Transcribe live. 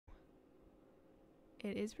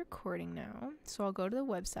It is recording now. So I'll go to the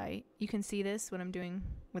website. You can see this, what I'm doing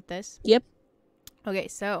with this. Yep. Okay,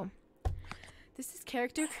 so this is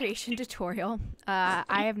character creation tutorial.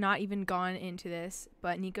 I have not even gone into this,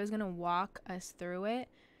 but Nico's going to walk us through it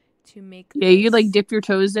to make Yeah, this. you like dip your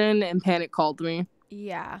toes in and panic called me.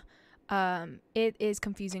 Yeah. It is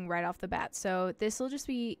confusing right off the bat. So this will just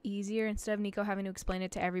be easier instead of Nico having to explain it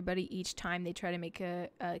to everybody each time they try to make a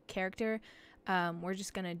character. We're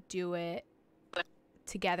just going to do it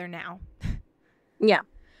together now. Yeah.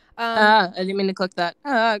 I didn't mean to click that.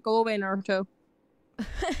 Go away, Naruto.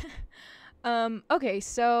 Okay,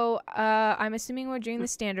 so I'm assuming we're doing the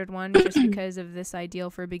standard one just because of this ideal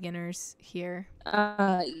for beginners here.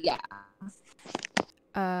 Yeah.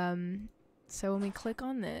 So when we click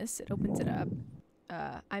on this, it opens it up.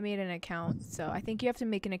 I made an account, so I think you have to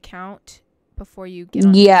make an account before you get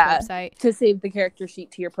on this website to save the character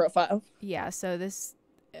sheet to your profile. Yeah, so this,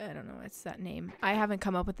 I don't know, what's that name? I haven't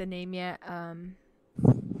come up with the name yet. I'll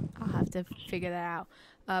have to figure that out.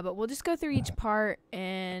 But we'll just go through each part,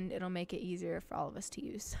 and it'll make it easier for all of us to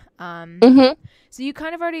use. So you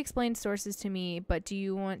kind of already explained sources to me, but do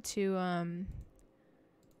you want to,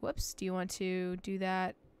 do you want to do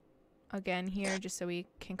that again here, just so we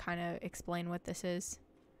can kind of explain what this is?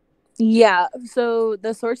 Yeah, so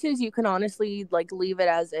the sources, you can honestly like leave it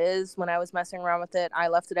as is. When I was messing around with it, I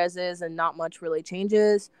left it as is and not much really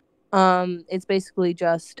changes. It's basically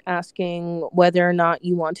just asking whether or not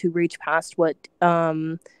you want to reach past what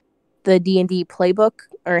the D&D playbook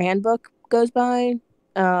or handbook goes by.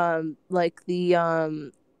 Like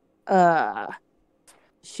the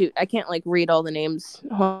shoot, I can't like read all the names.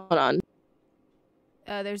 Hold on.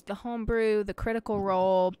 There's the homebrew, the critical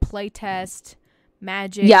role, playtest,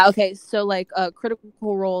 magic. Yeah, okay. So like Critical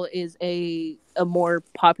Role is a more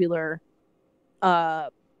popular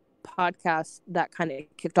podcast that kind of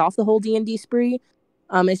kicked off the whole D&D spree.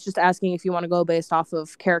 It's just asking if you want to go based off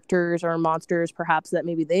of characters or monsters perhaps that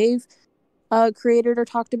maybe they've created or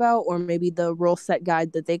talked about, or maybe the rule set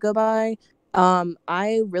guide that they go by.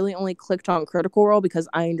 I really only clicked on Critical Role because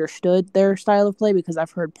I understood their style of play because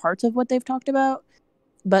I've heard parts of what they've talked about.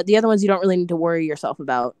 But the other ones you don't really need to worry yourself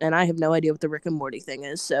about. And I have no idea what the Rick and Morty thing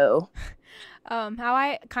is, so... How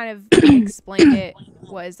I kind of explained it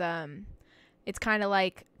was, it's kind of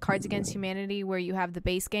like Cards Against Humanity, where you have the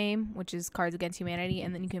base game, which is Cards Against Humanity,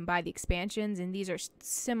 and then you can buy the expansions, and these are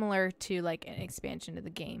similar to, like, an expansion to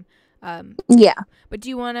the game. Yeah. But do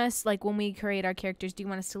you want us, like, when we create our characters, do you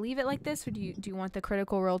want us to leave it like this, or do you want the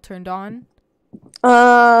critical role turned on?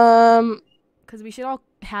 Because we should all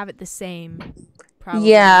have it the same.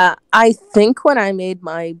 Probably. Yeah, I think when I made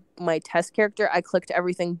my test character, I clicked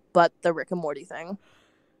everything but the Rick and Morty thing.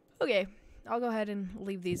 Okay, I'll go ahead and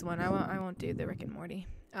leave these one. I won't do the Rick and Morty.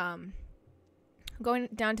 Going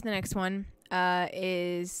down to the next one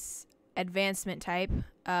is advancement type,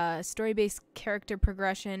 story-based character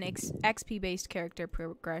progression, XP-based character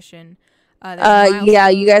progression. Yeah,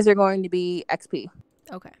 you guys are going to be XP.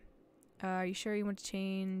 Okay. Are you sure you want to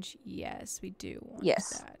change? Yes, we do want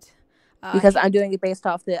that. Because I'm doing it based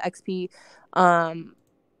off the XP. And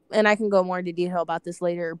I can go more into detail about this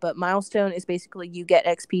later, but milestone is basically you get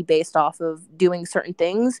XP based off of doing certain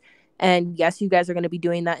things. And yes, you guys are going to be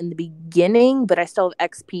doing that in the beginning, but I still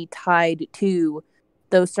have XP tied to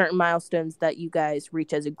those certain milestones that you guys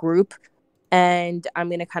reach as a group. And I'm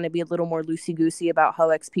going to kind of be a little more loosey-goosey about how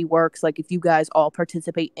XP works. Like if you guys all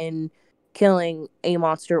participate in killing a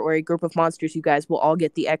monster or a group of monsters, you guys will all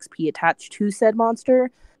get the XP attached to said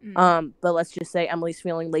monster. But let's just say Emily's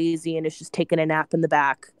feeling lazy and is just taking a nap in the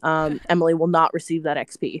back. Emily will not receive that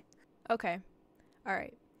XP. Okay. All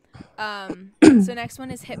right. So next one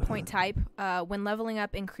is hit point type. When leveling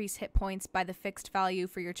up, increase hit points by the fixed value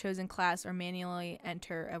for your chosen class or manually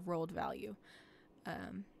enter a rolled value.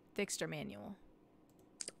 Fixed or manual?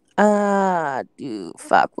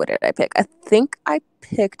 Fuck, what did I pick? I think I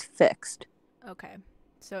picked fixed. Okay.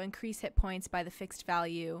 So increase hit points by the fixed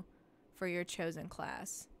value for your chosen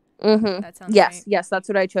class. That sounds right. Yes, that's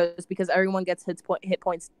what I chose because everyone gets hit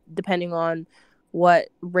points depending on what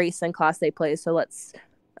race and class they play. So let's,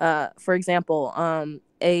 for example,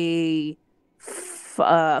 a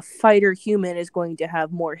fighter human is going to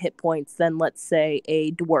have more hit points than, let's say,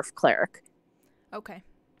 a dwarf cleric. Okay.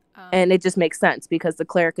 And it just makes sense because the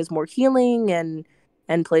cleric is more healing and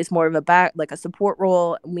plays more of a support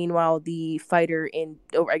role. Meanwhile, the fighter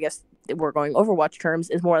I guess we're going Overwatch terms,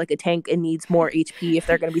 is more like a tank and needs more HP if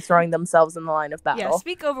they're going to be throwing themselves in the line of battle. Yeah,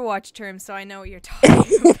 speak Overwatch terms so I know what you're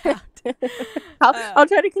talking about. I'll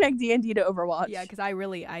try to connect D&D to Overwatch. Yeah, because I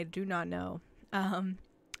do not know.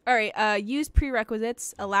 All right. Use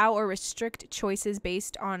prerequisites. Allow or restrict choices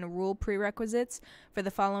based on rule prerequisites for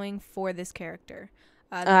the following for this character.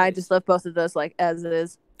 I just left both of those like as it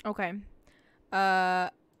is. Okay. I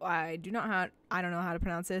don't know how to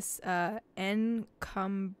pronounce this.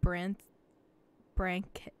 Encumbrance.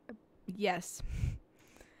 Yes.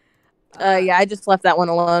 Yeah, I just left that one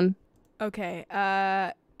alone. Okay.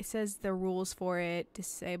 It says the rules for it.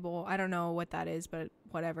 Disable. I don't know what that is, but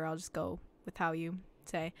whatever. I'll just go with how you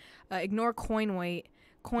say. Ignore coin weight.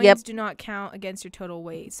 Coins do not count against your total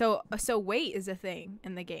weight. So weight is a thing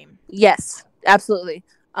in the game. Yes, absolutely.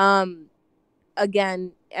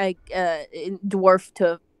 Again, dwarf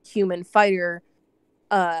to human fighter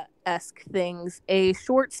esque things. A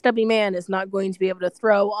short, stubby man is not going to be able to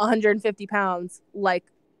throw 150 pounds like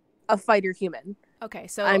a fighter human. Okay,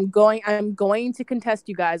 so I'm going to contest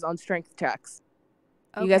you guys on strength checks.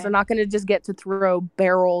 Okay. You guys are not going to just get to throw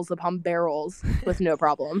barrels upon barrels with no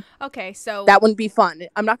problem. Okay, so that wouldn't be fun.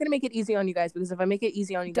 I'm not going to make it easy on you guys, because if I make it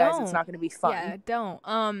easy on you guys, it's not going to be fun. Yeah,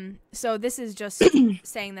 don't. So this is just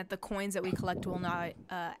saying that the coins that we collect will not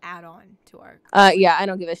add on to our yeah, I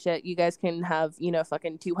don't give a shit. You guys can have,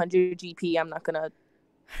 fucking 200 GP. I'm not going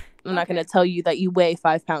to tell you that you weigh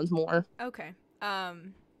 5 pounds more. Okay.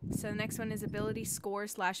 So the next one is ability score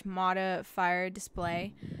 / modifier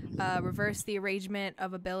display. Reverse the arrangement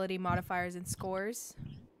of ability modifiers and scores.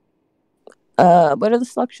 What are the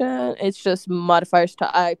selection? It's just modifiers top.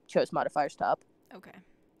 I chose modifiers top. Okay.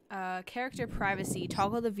 Character privacy.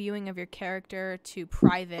 Toggle the viewing of your character to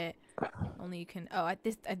private. Only you can. Oh,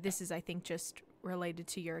 this is, I think, just related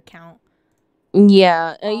to your account.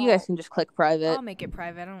 Yeah, you guys can just click private. I'll make it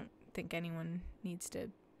private. I don't think anyone needs to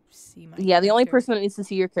see my character. The only person that needs to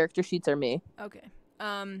see your character sheets are me. Okay.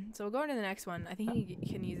 So we'll go into the next one. I think you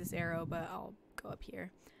can use this arrow, but I'll go up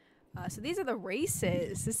here. So these are the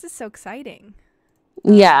races. This is so exciting.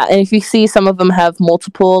 Yeah, and if you see, some of them have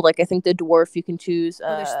multiple. Like, I think the dwarf, you can choose.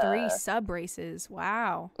 There's 3 sub races.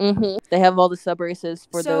 Wow. They have all the sub races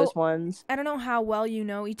for those ones. I don't know how well you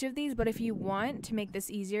know each of these, but if you want to make this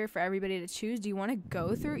easier for everybody to choose, do you want to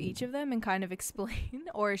go through each of them and kind of explain,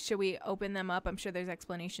 or should we open them up? I'm sure there's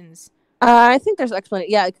explanations. I think there's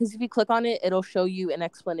explanation. Yeah, because if you click on it, it'll show you an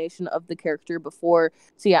explanation of the character before.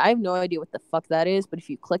 So yeah, I have no idea what the fuck that is, but if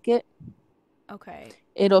you click it, okay,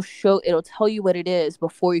 it'll tell you what it is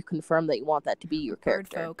before you confirm that you want that to be your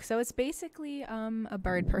character. Bird folk. So it's basically a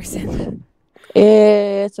bird person.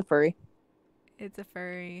 It's a furry. It's a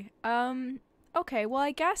furry. Okay, well,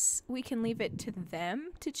 I guess we can leave it to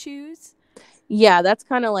them to choose. Yeah, that's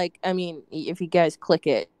kind of like, I mean, if you guys click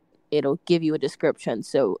it, it'll give you a description.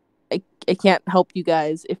 So I can't help you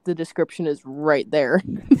guys if the description is right there.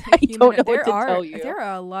 I don't know what to tell you. There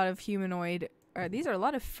are a lot of humanoid. These are a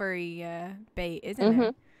lot of furry bait, isn't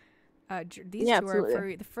there? These two absolutely. are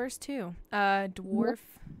furry. The first two. Dwarf.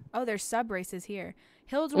 Oh, there's sub races here.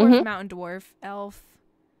 Hill dwarf, mountain dwarf, elf,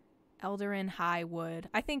 Eldarin, high wood.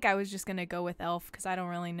 I think I was just gonna go with elf because I don't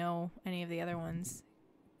really know any of the other ones.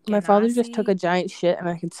 My father just took a giant shit and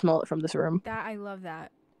I can smell it from this room. I love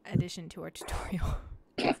that addition to our tutorial.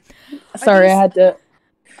 Sorry, I had to.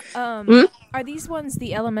 Are these ones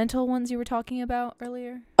the elemental ones you were talking about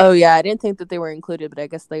earlier? Oh yeah, I didn't think that they were included, but I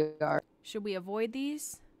guess they are. Should we avoid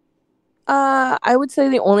these? I would say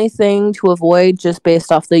the only thing to avoid, just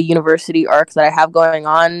based off the university arc that I have going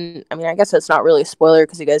on, I mean, I guess that's not really a spoiler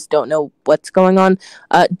because you guys don't know what's going on.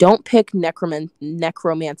 Don't pick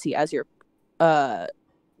necromancy as your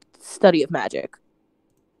study of magic.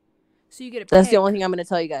 So you get That's the only thing I'm going to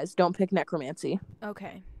tell you guys. Don't pick necromancy.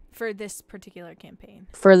 Okay. For this particular campaign.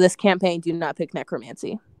 For this campaign, do not pick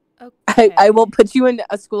necromancy. Okay. I will put you in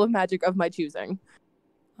a school of magic of my choosing.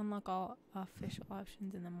 Unlock all official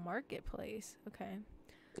options in the marketplace. Okay.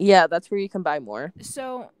 Yeah, that's where you can buy more.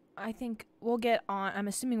 So I think we'll get on. I'm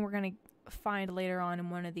assuming we're going to find later on in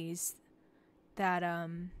one of these that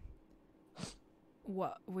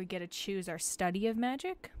what we get to choose our study of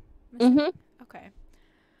magic. Okay.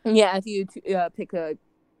 Yeah, if you pick a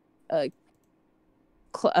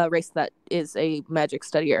race that is a magic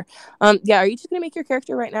studier. Yeah, are you just gonna make your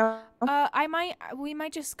character right now? We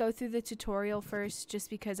might just go through the tutorial first, just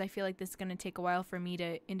because I feel like this is gonna take a while for me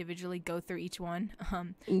to individually go through each one.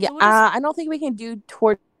 Yeah, so I don't think we can do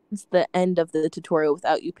towards the end of the tutorial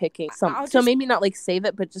without you picking some. So maybe not like save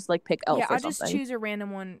it, but just like pick elf. Yeah, I'll just choose a random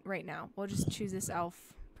one right now. We'll just choose this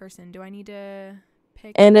elf person. Do I need to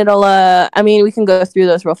pick? And it'll I mean, we can go through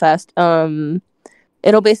those real fast.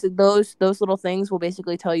 It'll basically those little things will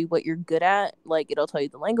basically tell you what you're good at. Like, it'll tell you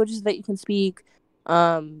the languages that you can speak,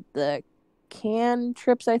 the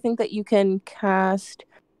cantrips I think that you can cast.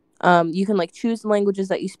 You can like choose the languages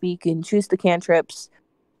that you speak and choose the cantrips.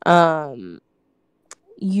 Um,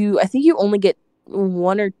 I think you only get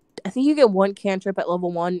I think you get one cantrip at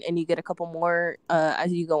level 1, and you get a couple more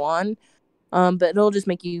as you go on. But it'll just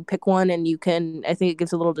make you pick one, and I think it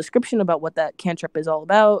gives a little description about what that cantrip is all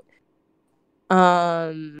about.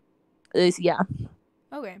 Yeah.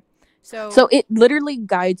 Okay. So So it literally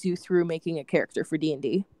guides you through making a character for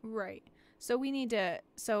D&D. right. So we need to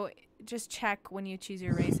just check when you choose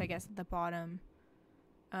your race, I guess, at the bottom.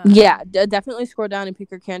 Yeah, definitely scroll down and pick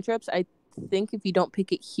your cantrips. I think if you don't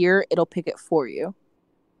pick it here, it'll pick it for you.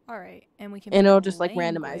 All right, and we can. And pick it'll a just like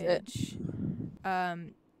randomize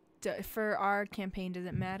it. For our campaign, does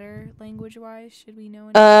it matter language-wise? Should we know?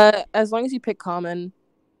 As long as you pick common,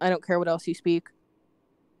 I don't care what else you speak.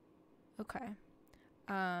 Okay.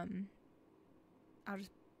 I'll just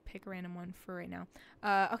pick a random one for right now.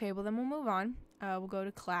 Okay, well then we'll move on. We'll go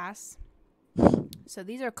to class. So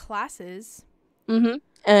these are classes. Mm-hmm.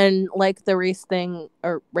 And like the race thing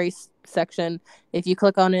or race section, if you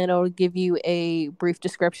click on it, it'll give you a brief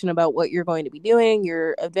description about what you're going to be doing,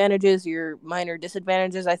 your advantages, your minor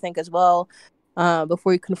disadvantages, I think, as well,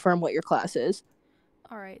 before you confirm what your class is.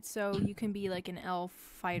 All right, so you can be like an elf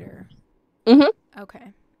fighter. Mm-hmm.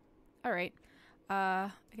 Okay. All right.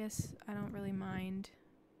 I guess I don't really mind.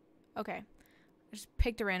 Okay. I just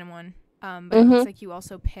picked a random one. But it looks like you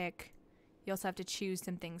also have to choose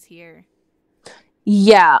some things here.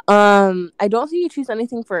 Yeah. I don't think you choose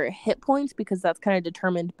anything for hit points because that's kind of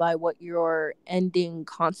determined by what your ending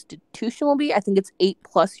constitution will be. I think it's 8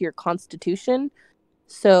 plus your constitution.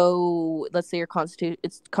 So let's say your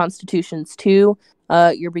constitution's 2.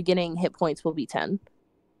 Your beginning hit points will be 10.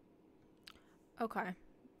 Okay.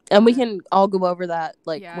 And we can all go over that,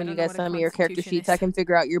 like, when you guys send me your character sheets. Is. I can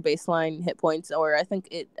figure out your baseline hit points, or I think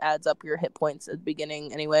it adds up your hit points at the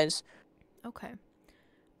beginning anyways. Okay.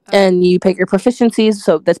 And you pick your proficiencies,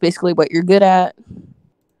 so that's basically what you're good at.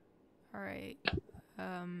 All right.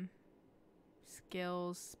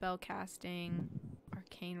 Skills, spell casting,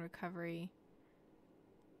 arcane recovery.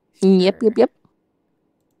 Sure. Yep.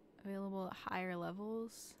 Available at higher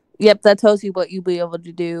levels? Yep, that tells you what you'll be able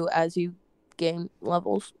to do as you gain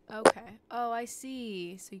levels. Okay. Oh, I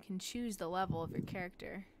see. So you can choose the level of your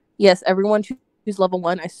character. Yes, everyone choose level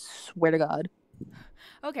 1, I swear to God.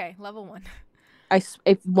 Okay, level 1.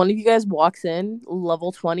 If one of you guys walks in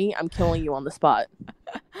level 20, I'm killing you on the spot.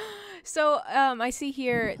 So, I see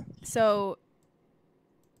here. So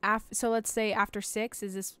let's say after 6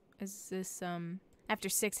 is this after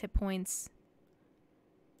 6 hit points.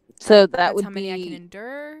 So that's how many I can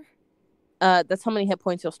endure. That's how many hit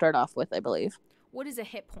points you'll start off with, I believe. What is a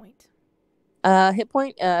hit point? Hit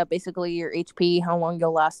point, basically your HP, how long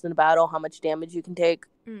you'll last in a battle, how much damage you can take.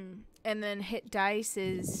 And then hit dice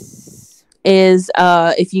is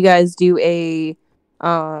if you guys do a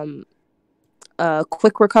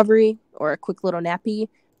quick recovery or a quick little nappy,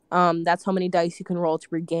 that's how many dice you can roll to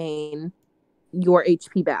regain your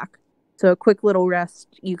HP back. So a quick little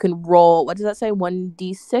rest, you can roll, what does that say,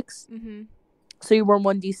 1d6? Mm-hmm. So you roll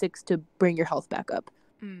 1d6 to bring your health back up.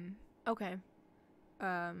 Okay.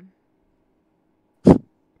 All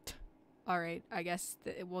right, I guess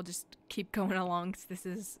we'll just keep going along because this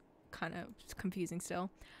is kind of confusing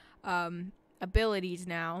still. Abilities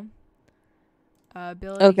now.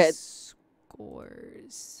 Ability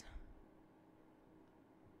scores.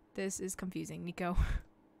 This is confusing, Nico.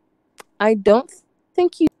 I don't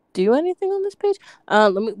think you do anything on this page.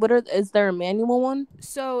 Is there a manual one?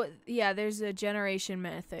 So yeah, there's a generation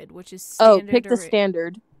method, which is standard. Pick the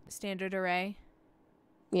standard array.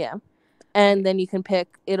 Yeah. And then you can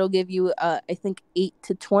pick, it'll give you I think 8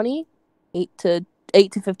 to 20, 8 to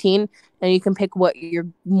 15, and you can pick what you're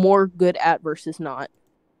more good at versus not.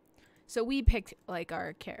 So we picked like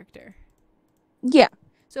our character. Yeah.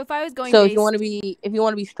 So if I was going if you want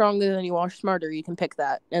to be stronger than you are smarter, you can pick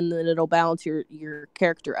that, and then it'll balance your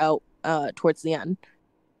character out towards the end.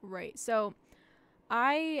 Right. So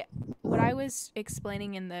what I was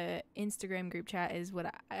explaining in the Instagram group chat is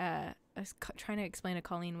what I was trying to explain to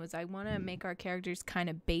Colleen was I want to make our characters kind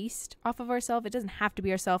of based off of ourselves. It doesn't have to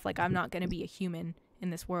be ourselves. Like, I'm not going to be a human in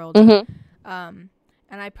this world. And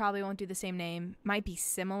I probably won't do the same name. Might be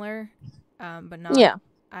similar, but not. Yeah.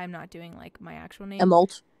 I'm not doing like my actual name.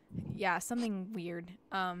 Emolt. Yeah, something weird.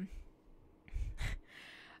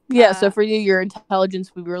 Yeah, so for you, your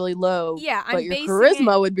intelligence would be really low. Yeah, but your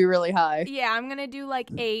charisma would be really high. Yeah, I'm gonna do like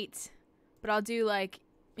 8, but I'll do like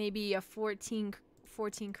maybe a 14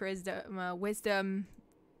 charisma, wisdom,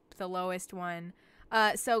 the lowest one.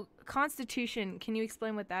 So Constitution, can you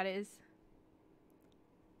explain what that is?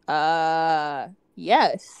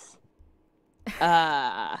 Yes.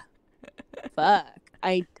 Fuck.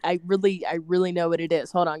 I really know what it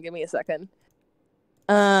is. Hold on, give me a second.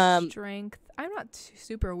 Strength. I'm not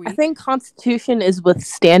super weak. I think Constitution is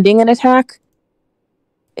withstanding an attack.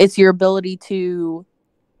 It's your ability to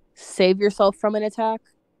save yourself from an attack.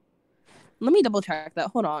 Let me double check that.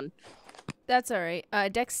 Hold on. That's all right.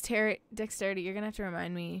 Dexterity. You're gonna have to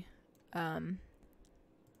remind me.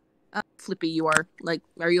 Flippy, you are. Like,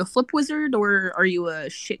 are you a flip wizard or are you a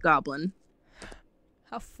shit goblin?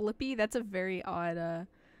 How flippy? That's a very odd.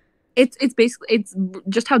 It's basically it's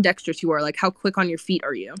just how dexterous you are. Like, how quick on your feet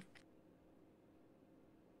are you?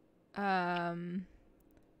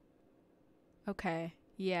 Okay.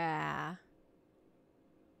 Yeah.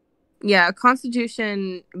 Yeah,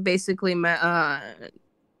 Constitution basically.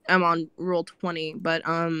 I'm on roll 20, but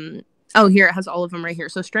oh, here it has all of them right here.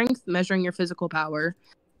 So Strength, measuring your physical power.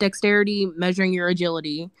 Dexterity, measuring your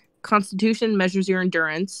agility. Constitution measures your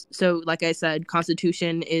endurance. So, like I said,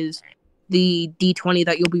 Constitution is the D20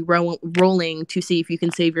 that you'll be rolling to see if you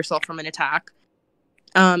can save yourself from an attack.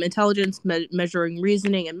 Intelligence, measuring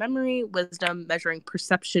reasoning and memory. Wisdom, measuring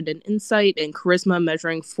perception and insight. And Charisma,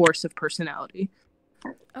 measuring force of personality.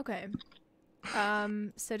 Okay.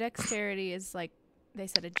 So dexterity is like they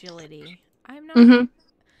said agility. I'm not. Mm-hmm.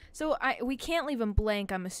 So we can't leave them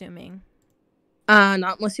blank. I'm assuming.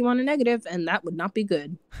 Not unless you want a negative, and that would not be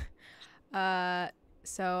good. So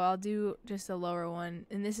I'll do just a lower one,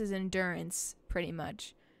 and this is endurance, pretty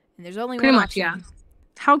much. And there's only pretty one much, option.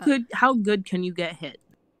 Yeah. How good can you get hit?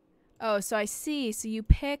 Oh, so I see. So you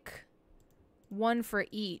pick one for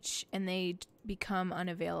each, and they become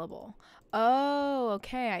unavailable. Oh,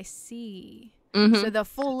 okay, I see. Mm-hmm. So the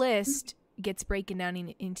full list gets broken down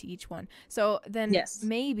into each one. So then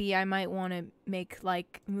maybe I might want to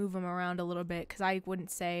move them around a little bit, because I wouldn't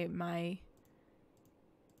say my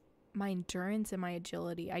endurance and my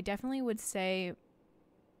agility. I definitely would say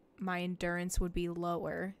my endurance would be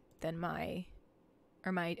lower than my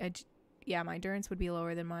endurance would be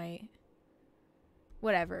lower than my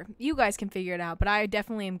whatever. You guys can figure it out, but I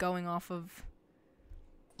definitely am going off of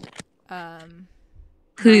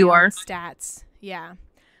who you are, stats. Yeah.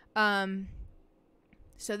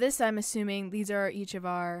 So this, I'm assuming these are each of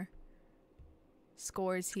our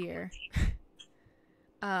scores here.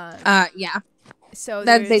 Yeah. So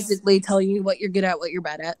that basically tell you what you're good at, what you're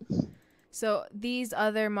bad at. So these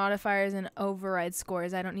other modifiers and override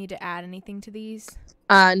scores, I don't need to add anything to these?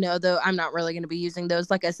 No, though I'm not really going to be using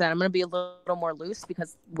those. Like I said, I'm going to be a little more loose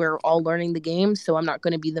because we're all learning the game, so I'm not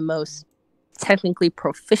going to be the most technically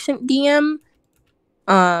proficient DM.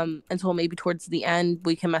 Until maybe towards the end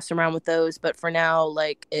we can mess around with those, but for now,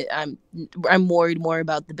 I'm worried more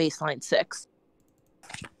about the baseline 6.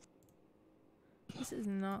 This is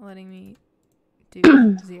not letting me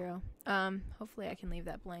do 0. Hopefully I can leave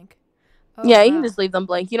that blank. Oh, yeah, you can just leave them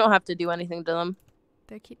blank. You don't have to do anything to them.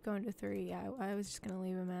 They keep going to 3. Yeah, I was just gonna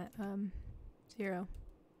leave them at 0.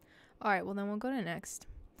 All right, well then we'll go to next.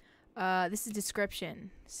 This is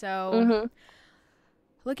description. So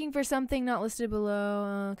looking for something not listed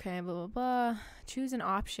below. Okay, blah blah blah. Choose an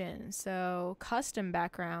option. So custom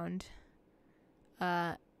background.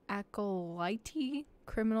 Acolyte,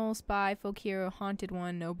 criminal, spy, folk hero, haunted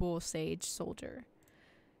one, noble, sage, soldier.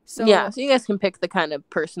 So yeah, so you guys can pick the kind of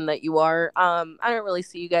person that you are. I don't really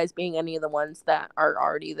see you guys being any of the ones that are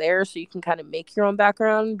already there, so you can kind of make your own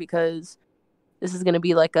background, because this is going to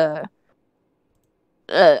be like a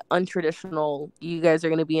untraditional. You guys are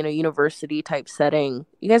going to be in a university type setting.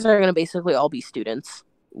 You guys are going to basically all be students,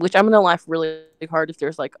 which I'm going to laugh really hard if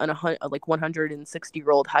there's like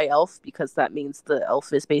 160-year-old high elf, because that means the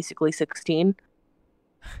elf is basically 16.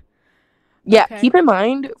 Yeah, okay. Keep in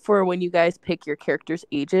mind for when you guys pick your characters'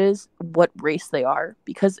 ages, what race they are,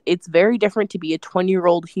 because it's very different to be a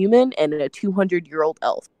 20-year-old human and a 200-year-old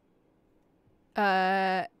elf.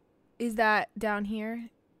 Is that down here?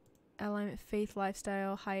 Element, faith,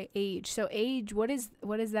 lifestyle, high age. So age, what does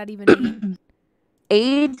that even mean?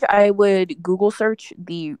 Age, I would Google search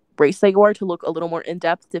the race that you are to look a little more in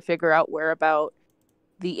depth to figure out where about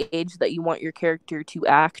the age that you want your character to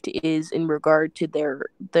act is in regard to their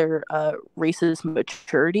race's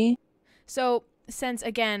maturity. So since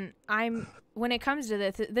again, when it comes to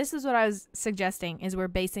this is what I was suggesting, is we're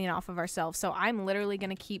basing it off of ourselves. So I'm literally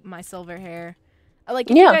gonna keep my silver hair.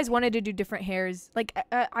 Like if you guys wanted to do different hairs, like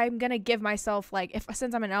I'm gonna give myself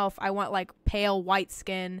since I'm an elf, I want like pale white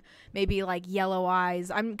skin, maybe like yellow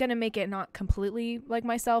eyes. I'm gonna make it not completely like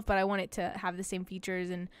myself, but I want it to have the same features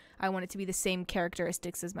and I want it to be the same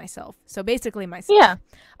characteristics as myself. So basically myself.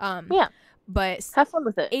 Yeah. But have fun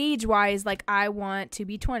with it. Age wise, like I want to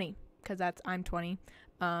be 20 because I'm 20.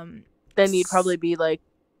 Then you'd probably be like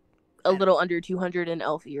a little under 200 in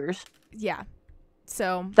elf years. Yeah.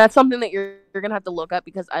 So that's something that you're gonna have to look up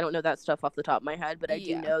because I don't know that stuff off the top of my head, but I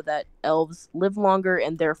do yeah. know that elves live longer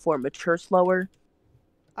and therefore mature slower.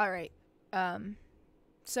 All right.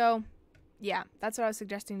 So yeah, that's what I was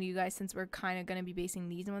suggesting to you guys since we're kind of going to be basing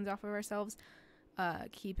these ones off of ourselves.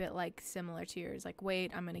 Keep it like similar to yours. Like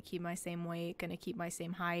weight, I'm going to keep my same weight, going to keep my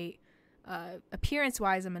same height. Appearance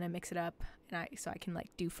wise, I'm going to mix it up so I can like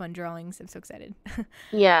do fun drawings. I'm so excited.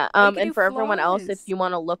 Yeah. And for everyone else, if flaws. you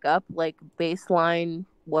want to look up like baseline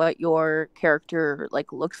what your character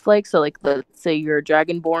like looks like, so like let's say you're a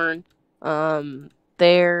dragonborn,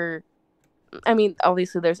 they're I mean,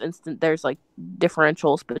 obviously there's like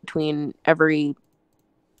differentials between every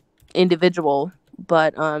individual,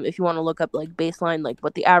 but if you want to look up like baseline, like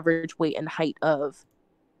what the average weight and height of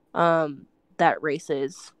that race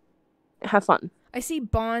is, have fun. I see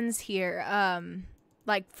bonds here.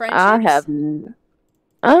 Like friendships. I have.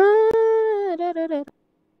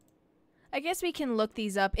 I guess we can look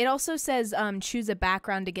these up. It also says choose a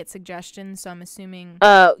background to get suggestions, so I'm assuming.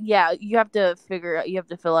 Yeah, you have to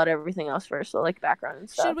fill out everything else first, so like background and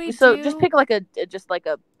stuff. Should we just pick like a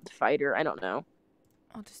fighter. I don't know.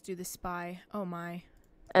 I'll just do the spy. Oh my.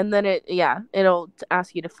 And then it'll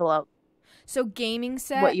ask you to fill out. So gaming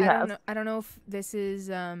set. What you have. I don't know if this is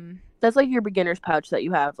That's like your beginner's pouch that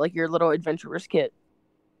you have, like your little adventurer's kit.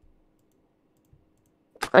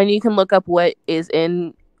 And you can look up what is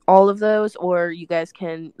in all of those, or you guys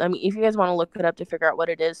can, I mean, if you guys want to look it up to figure out what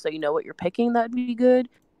it is so you know what you're picking, that'd be good.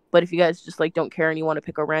 But if you guys just like don't care and you want to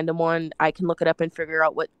pick a random one, I can look it up and figure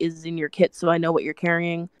out what is in your kit so I know what you're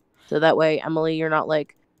carrying. So that way, Emily, you're not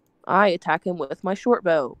like, I attack him with my short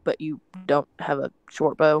bow, but you don't have a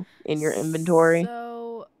short bow in your inventory.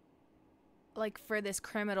 So, like for this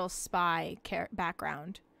criminal spy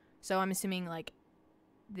background, so I'm assuming like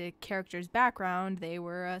the character's background, they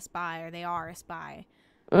were a spy or they are a spy.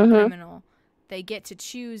 Criminal, they get to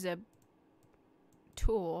choose a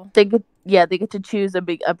tool. They get to choose a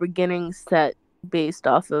beginning set based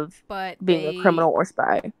off of being a criminal or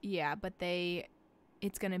spy. Yeah, but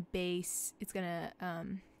it's gonna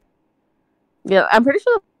Yeah, I'm pretty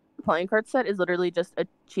sure the playing card set is literally just a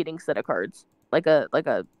cheating set of cards, just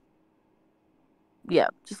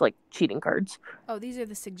like cheating cards. Oh, these are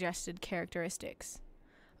the suggested characteristics.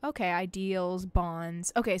 Okay, ideals,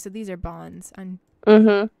 bonds. Okay, so these are bonds.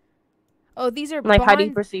 Oh, these are like how do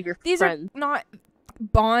you perceive your these friends? Are not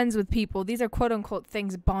bonds with people. These are quote unquote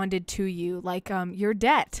things bonded to you, like your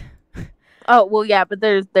debt. Oh well, yeah, but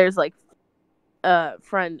there's like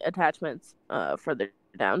friend attachments further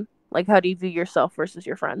down. Like how do you view yourself versus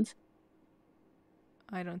your friends?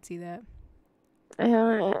 I don't see that.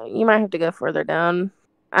 You might have to go further down.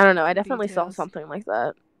 I don't know. I definitely saw something like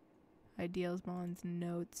that. Ideals, bonds,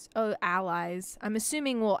 notes. Oh, allies. I'm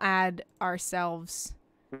assuming we'll add ourselves.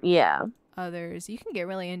 Yeah. Others. You can get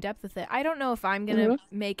really in depth with it. I don't know if I'm gonna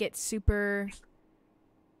make it super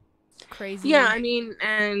crazy. Yeah, I mean,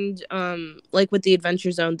 and like with the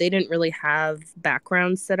Adventure Zone, they didn't really have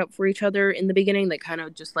backgrounds set up for each other in the beginning. They kind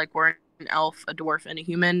of just like were an elf, a dwarf, and a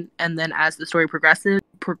human, and then as the story progressed,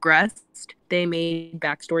 they made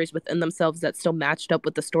backstories within themselves that still matched up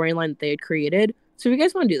with the storyline that they had created. So if you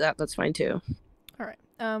guys want to do that, that's fine too. All right.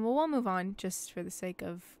 Well, we'll move on just for the sake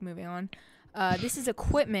of moving on. This is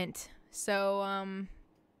equipment. So,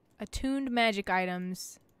 attuned magic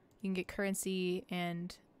items. You can get currency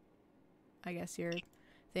and I guess your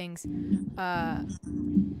things. Can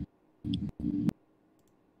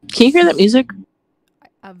you hear that music?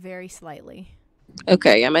 Very slightly.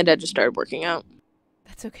 Okay, yeah, my dad just started working out.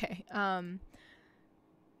 That's okay.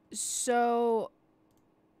 So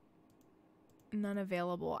none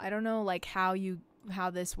available. I don't know like how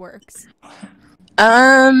this works.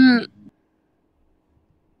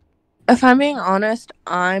 If I'm being honest,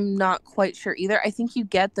 I'm not quite sure either. I think you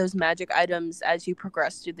get those magic items as you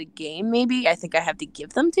progress through the game, maybe. I think I have to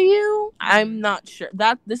give them to you. I'm not sure.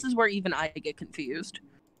 This is where even I get confused.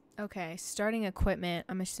 Okay, starting equipment.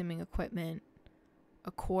 I'm assuming equipment.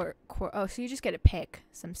 Oh, so you just get to pick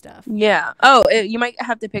some stuff. Yeah. Oh, you might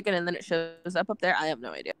have to pick it and then it shows up there. I have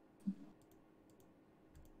no idea.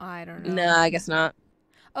 I don't know. No, I guess not.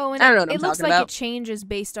 Oh, and I don't know what it looks like about. It changes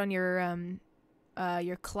based on your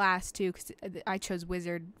class too. Because I chose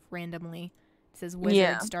wizard randomly. It says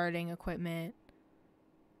wizard starting equipment.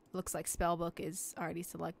 Looks like spellbook is already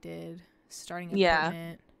selected. Starting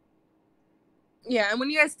equipment. Yeah, and when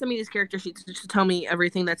you guys send me these character sheets, just tell me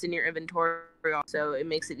everything that's in your inventory. Also, it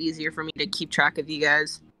makes it easier for me to keep track of you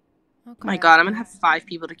guys. Okay. My God, I'm gonna have 5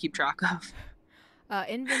 people to keep track of.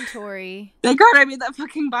 Inventory. Thank God I made that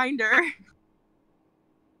fucking binder.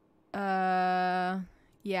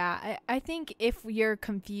 Yeah, I think if you're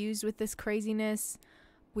confused with this craziness,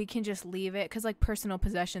 we can just leave it. Because, like, personal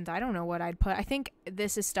possessions, I don't know what I'd put. I think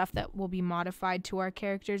this is stuff that will be modified to our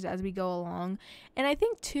characters as we go along. And I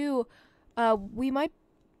think, too, we might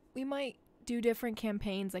do different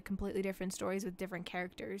campaigns, like completely different stories with different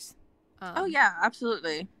characters. Oh yeah,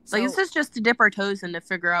 absolutely. Like, this So, is just to dip our toes in to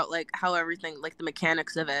figure out like how everything, like the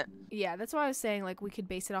mechanics of it. yeah, that's why I was saying, like, we could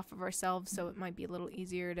base it off of ourselves, so it might be a little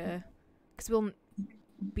easier to, because we'll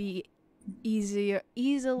be easily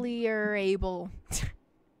able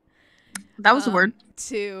That was the word.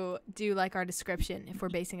 to do, like, our description if we're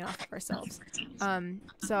basing it off of ourselves.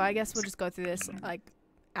 So I guess we'll just go through this, like,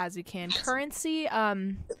 as we can. Currency,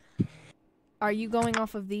 are you going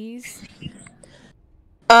off of these?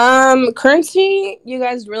 Currency, you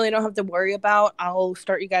guys really don't have to worry about. I'll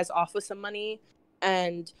start you guys off with some money,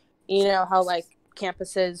 and you know how like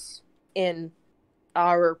campuses in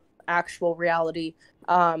our actual reality,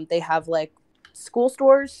 they have like school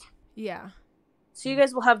stores. Yeah. So you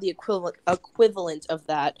guys will have the equivalent of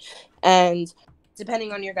that, and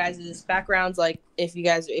depending on your guys' backgrounds, like if you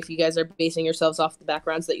guys are basing yourselves off the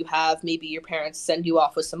backgrounds that you have, maybe your parents send you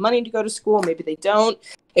off with some money to go to school, maybe they don't.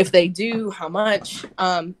 If they do, how much?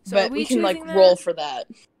 So but we can like choosing roll that? for that.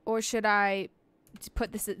 Or should I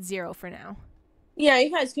put this at 0 for now? Yeah, you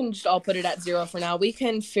guys can just all put it at 0 for now. We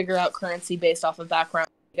can figure out currency based off of background.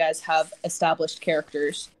 You guys have established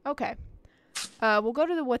characters. Okay. We'll go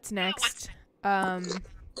to the what's next. So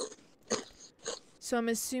I'm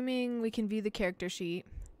assuming we can view the character sheet.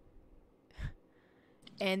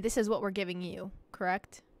 And this is what we're giving you,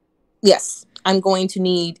 correct? Yes, I'm going to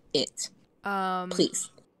need it. Please.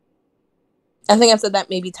 I think I've said that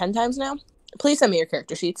maybe 10 times now. Please send me your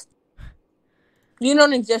character sheets. You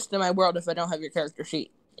don't exist in my world if I don't have your character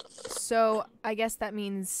sheet. So I guess that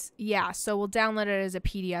means, yeah, so we'll download it as a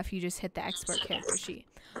PDF. You just hit the export character sheet.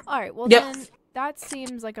 All right, well, Yep. Then that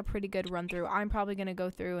seems like a pretty good run through. I'm probably going to go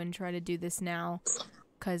through and try to do this now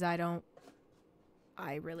because I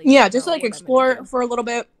really Yeah, don't just know like what I'm explore gonna do. for a little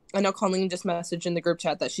bit. I know Colleen just messaged in the group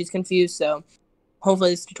chat that she's confused, so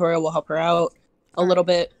hopefully this tutorial will help her out a little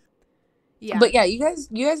bit. Yeah. But yeah, you guys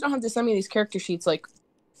don't have to send me these character sheets like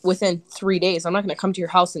within 3 days. I'm not going to come to your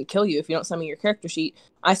house and kill you if you don't send me your character sheet.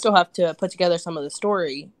 I still have to put together some of the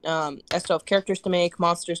story. I still have characters to make,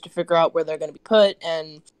 monsters to figure out where they're going to be put,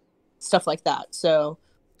 and stuff like that. So,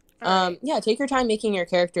 right. yeah, take your time making your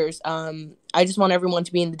characters. I just want everyone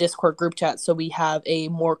to be in the Discord group chat so we have a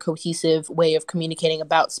more cohesive way of communicating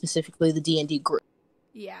about specifically the D&D group.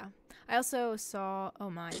 Yeah. I also saw, oh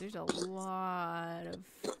my, there's a lot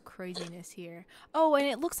of craziness here. Oh, and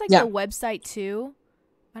it looks like Yeah. the website too.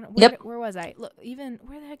 Where was I? Look, even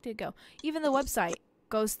where the heck did it go? Even the website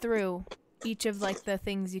goes through each of like the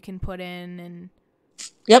things you can put in and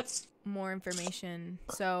Yep. more information.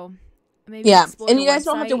 So maybe Yeah, explore and the you guys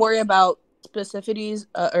don't have to website. worry about specificities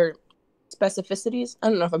or specificities. I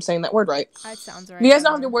don't know if I'm saying that word right. That sounds right. You guys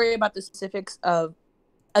don't have to worry about the specifics of,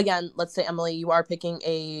 again, let's say, Emily, you are picking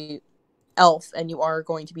a elf and you are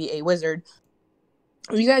going to be a wizard.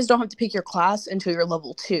 You guys don't have to pick your class until you're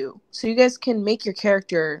level 2. So you guys can make your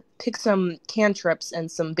character, pick some cantrips and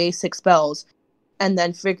some basic spells, and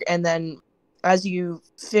then as you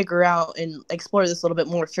figure out and explore this a little bit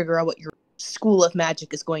more, figure out what your school of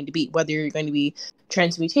magic is going to be, whether you're going to be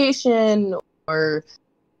transmutation or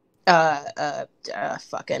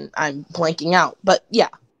fucking, I'm blanking out. But yeah.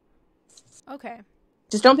 Okay.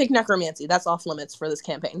 Just don't pick necromancy. That's off limits for this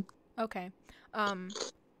campaign. Okay.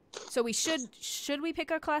 So we should we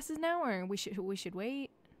pick our classes now, or we should wait?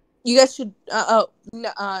 You guys should.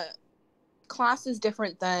 Class is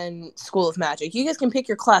different than School of Magic. You guys can pick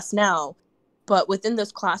your class now, but within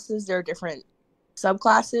those classes, there are different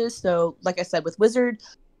subclasses. So, like I said, with wizard,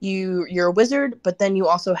 you're a wizard, but then you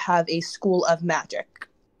also have a School of Magic,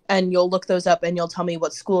 and you'll look those up, and you'll tell me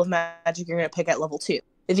what School of Magic you're going to pick at level 2.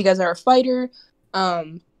 If you guys are a fighter,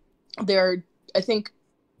 there are, I think,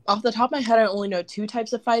 off the top of my head, I only know 2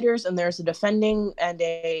 types of fighters, and there's a defending and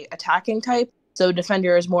a attacking type. So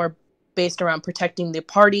defender is more based around protecting the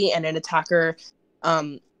party, and an attacker,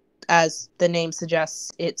 as the name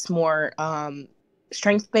suggests, it's more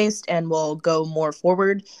strength-based and will go more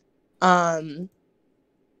forward. So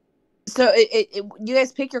you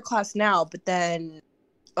guys pick your class now, but then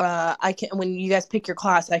when you guys pick your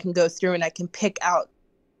class, I can go through and I can pick out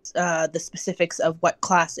the specifics of what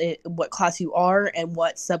class you are and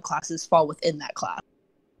what subclasses fall within that class.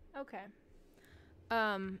 Okay.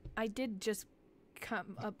 I did just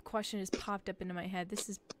a question just popped up into my head. This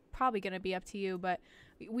is probably going to be up to you, but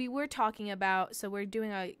we were talking about, so we're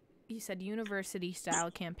doing you said university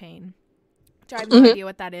style campaign which I have no idea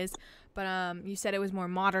what that is. But you said it was more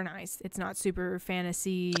modernized. It's not super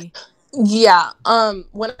fantasy. Yeah.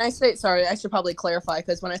 When I say, sorry, I should probably clarify,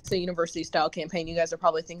 because when I say university style campaign, you guys are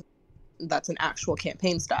probably thinking that's an actual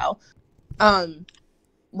campaign style.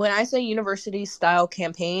 When I say university style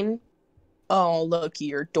campaign, oh, Loki,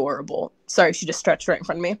 you're adorable. Sorry, she just stretched right in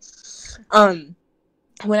front of me.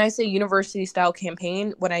 When I say university style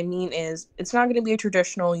campaign, what I mean is it's not going to be a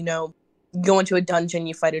traditional, go into a dungeon,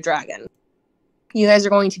 you fight a dragon. You guys are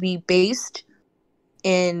going to be based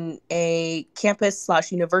in a campus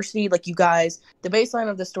 / university. Like, you guys, the baseline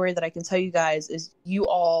of the story that I can tell you guys is you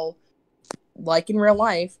all, like in real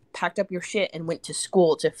life, packed up your shit and went to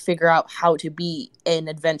school to figure out how to be an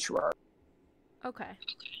adventurer. Okay.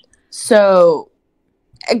 So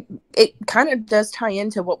it kind of does tie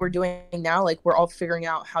into what we're doing now. Like, we're all figuring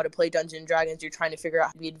out how to play Dungeons and Dragons. You're trying to figure out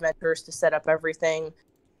how to be adventurers, to set up everything.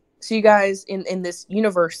 So you guys, in this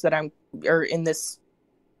universe that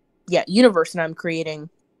universe that I'm creating,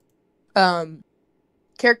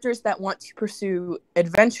 characters that want to pursue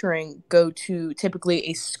adventuring go to typically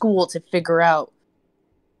a school to figure out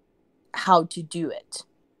how to do it.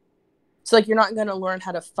 So, like, you're not going to learn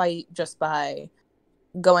how to fight just by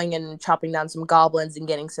going and chopping down some goblins and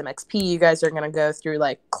getting some XP. You guys are going to go through,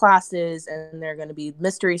 like, classes, and they're going to be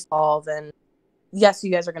mystery solve, and yes,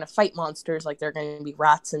 you guys are going to fight monsters. Like, they're going to be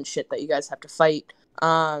rats and shit that you guys have to fight.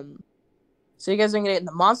 So you guys are going to get in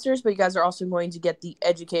the monsters, but you guys are also going to get the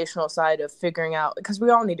educational side of figuring out, because we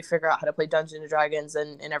all need to figure out how to play Dungeons and Dragons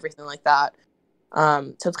and everything like that.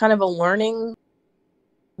 So it's kind of a learning,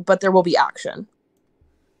 but there will be action.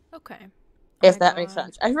 Okay. If that makes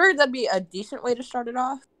sense. I heard that'd be a decent way to start it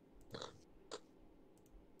off.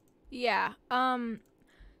 Yeah.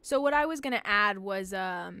 So what I was going to add was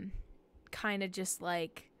kind of just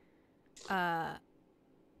like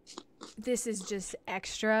this is just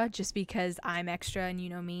extra just because I'm extra and you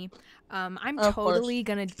know me. I'm totally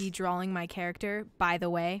going to be drawing my character, by the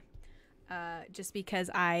way. Just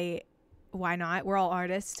because why not? We're all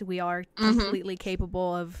artists. We are completely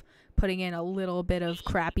capable of putting in a little bit of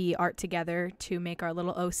crappy art together to make our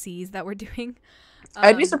little OCs that we're doing.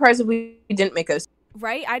 I'd be surprised if we didn't make OCs.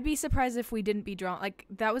 Right? I'd be surprised if we didn't be drawing. Like,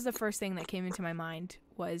 that was the first thing that came into my mind,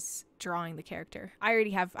 was drawing the character. I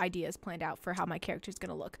already have ideas planned out for how my character's going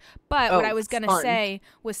to look. But what I was going to say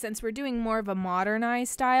was, since we're doing more of a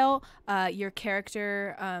modernized style, your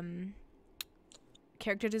character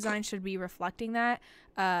design should be reflecting that.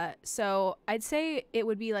 So I'd say it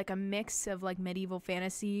would be like a mix of like medieval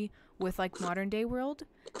fantasy with like modern day world.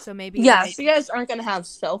 So maybe so you guys aren't going to have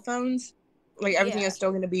cell phones. Like, everything is still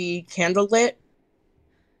going to be candlelit.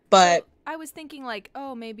 But so I was thinking like,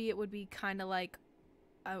 maybe it would be kind of like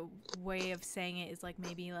a way of saying it is like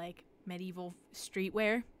maybe like medieval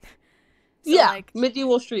streetwear. So like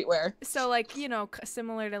medieval streetwear. So like,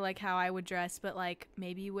 similar to like how I would dress, but like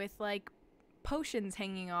maybe with like potions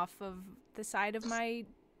hanging off of the side of my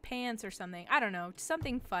pants or something. I don't know,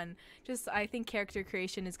 something fun. Just, I think character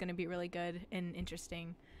creation is going to be really good and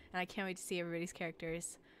interesting, and I can't wait to see everybody's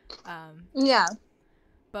characters. But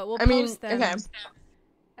we'll post them. Okay.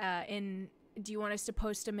 Do you want us to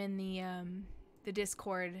post them in the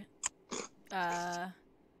Discord,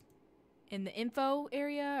 in the info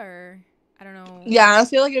area, or I don't know? Yeah, I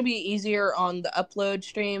feel like it'd be easier on the upload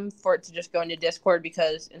stream for it to just go into Discord,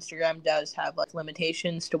 because Instagram does have like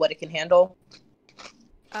limitations to what it can handle.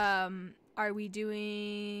 Are we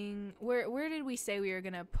doing where did we say we were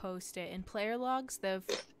gonna post it? In player logs, the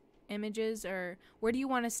images, or where do you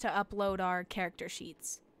want us to upload our character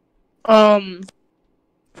sheets?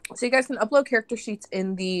 So you guys can upload character sheets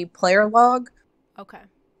in the player log. Okay.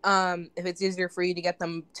 If it's easier for you to get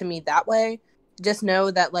them to me that way, just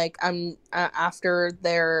know that like I'm after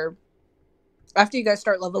you guys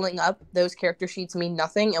start leveling up, those character sheets mean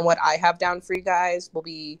nothing, and what I have down for you guys will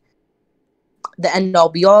be the end all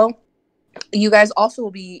be all. You guys also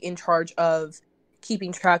will be in charge of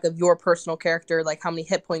keeping track of your personal character, like how many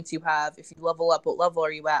hit points you have, if you level up, what level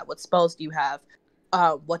are you at, what spells do you have,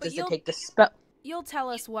 what does it take to spell. You'll tell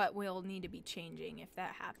us what will need to be changing if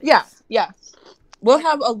that happens. Yeah. We'll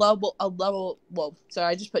have a level. Whoa, sorry,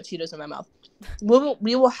 I just put Cheetos in my mouth.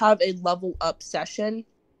 We will have a level up session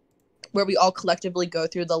where we all collectively go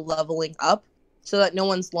through the leveling up, so that no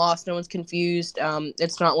one's lost, no one's confused.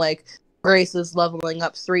 It's not like Grace is leveling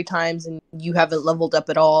up 3 times and you haven't leveled up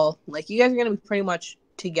at all. Like, you guys are gonna be pretty much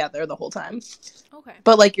together the whole time. Okay.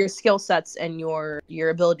 But like your skill sets and your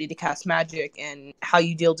ability to cast magic and how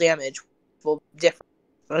you deal damage will differ.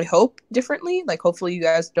 I hope differently. Like, hopefully you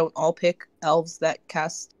guys don't all pick elves that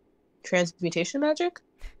cast transmutation magic.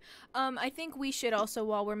 I think we should also,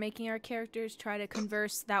 while we're making our characters, try to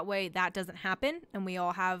converse. That way that doesn't happen, and we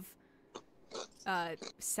all have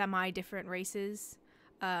semi-different races.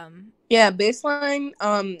 Yeah, baseline,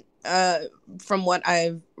 from what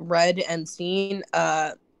I've read and seen,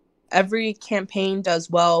 every campaign does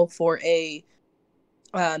well for a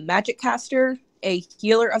magic caster, a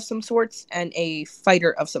healer of some sorts, and a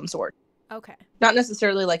fighter of some sort. Okay. Not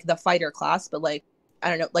necessarily like the fighter class, but like, I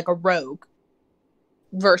don't know, like a rogue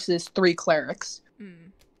versus 3 clerics.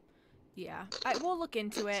 Yeah, we'll look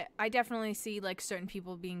into it. I definitely see like certain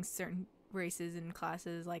people being certain races and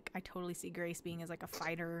classes. Like I totally see Grace being as like a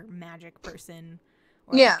fighter magic person,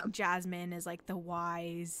 or Yeah. like Jasmine is like the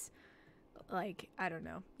wise. Like I don't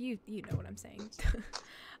know. You know what I'm saying.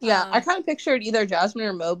 Yeah, I kind of pictured either Jasmine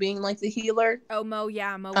or Mo being like the healer. Oh, Mo,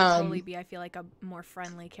 yeah, Mo would totally be, I feel like, a more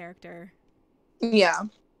friendly character. Yeah.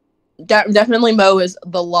 Definitely Mo is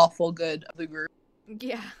the lawful good of the group.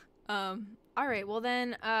 Yeah. Alright, well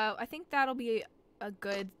then, I think that'll be a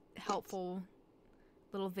good, helpful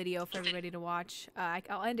little video for everybody to watch.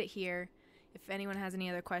 I'll end it here. If anyone has any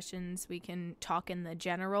other questions, we can talk in the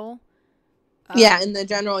general. Yeah, in the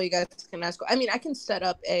general, you guys can ask. I mean, I can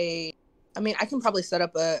probably set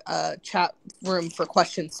up a chat room for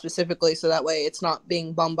questions specifically, so that way it's not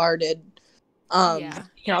being bombarded. Yeah.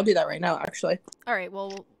 Here, I'll do that right now, actually. All right,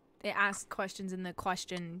 well, ask questions in the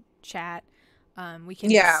question chat. We can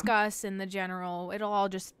discuss in the general. It'll all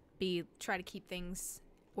just be, try to keep things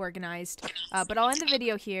organized. But I'll end the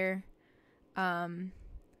video here.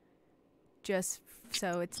 Just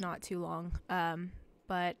so it's not too long.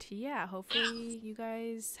 But yeah, hopefully you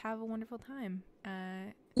guys have a wonderful time.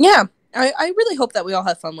 Yeah, I really hope that we all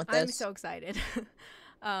have fun with this. I'm so excited.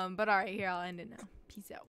 But all right, here, I'll end it now. Peace out.